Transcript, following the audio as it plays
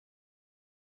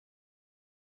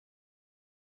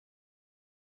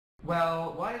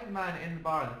Well, why is the man in the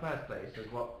bar in the first place?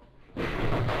 Is what?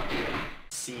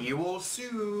 See you all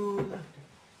soon.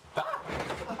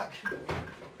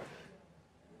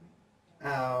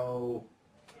 Ow.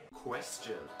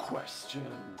 Question.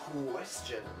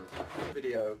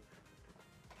 Video.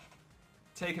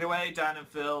 Take it away, Dan and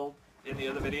Phil, in the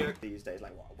other video. These days,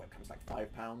 like, what, a webcam's like £5.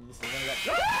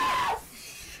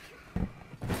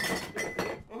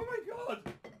 Oh my god!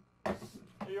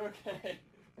 Are you okay?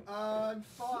 I'm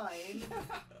fine.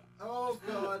 Oh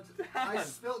god, I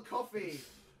spilt coffee.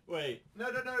 Wait.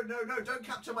 No, don't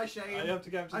capture my shame. I have to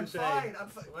capture the shame. I'm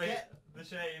fine, Wait, the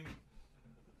shame.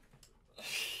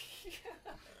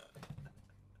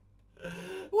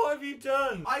 What have you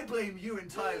done? I blame you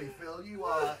entirely, Phil. You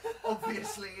are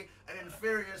obviously an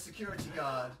inferior security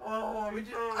guard. Oh my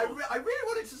god. I really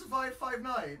wanted to survive 5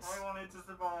 nights. I wanted to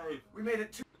survive. We made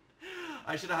it 2.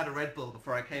 I should have had a Red Bull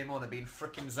before I came on and been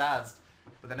frickin' zazzed.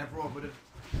 But then everyone would have...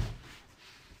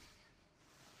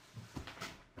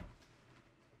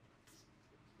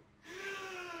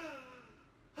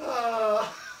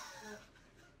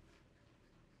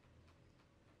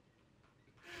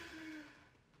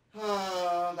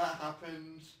 that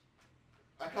happened.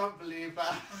 I can't believe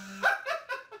that.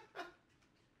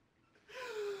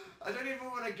 I don't even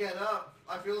want to get up.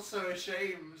 I feel so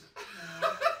ashamed.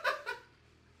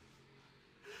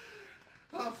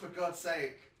 Oh, for God's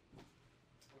sake.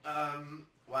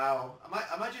 Wow.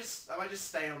 I might just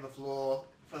stay on the floor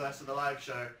for the rest of the live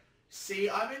show. See,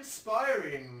 I'm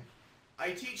inspiring.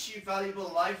 I teach you valuable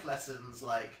life lessons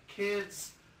like,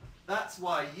 kids, that's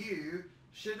why you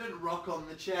shouldn't rock on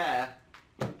the chair.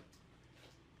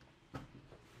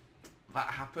 That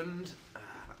happened.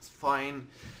 That's fine.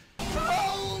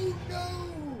 Oh no!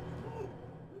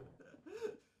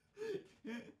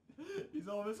 He's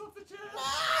almost off the chair.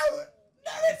 No!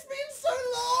 No, it's been so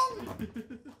long!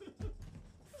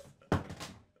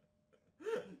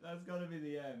 That's gotta be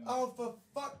the end. Oh, for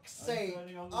fuck's sake.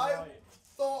 turning on the I light.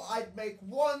 thought I'd make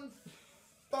one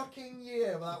fucking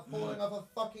year without falling off a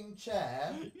fucking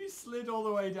chair. You slid all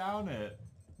the way down it.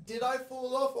 Did I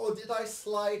fall off or did I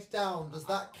slide down? Does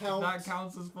that count? That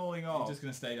counts as falling off. You're just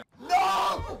gonna stay down.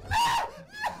 No!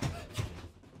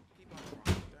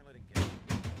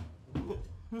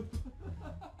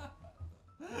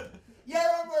 Yeah,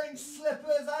 I'm wearing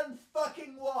slippers and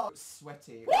fucking what?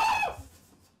 Sweaty.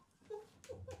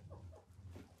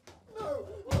 No!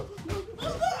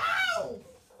 Ow!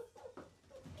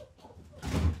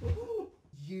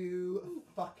 You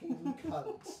fucking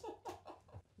cunt.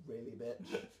 Really,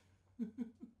 bitch?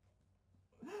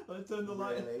 Let's turn the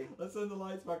light. Really? Let's turn the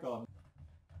lights back on.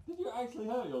 Did you actually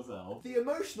hurt yourself? The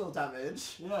emotional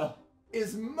damage Yeah.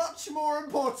 is much more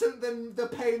important than the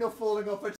pain of falling off a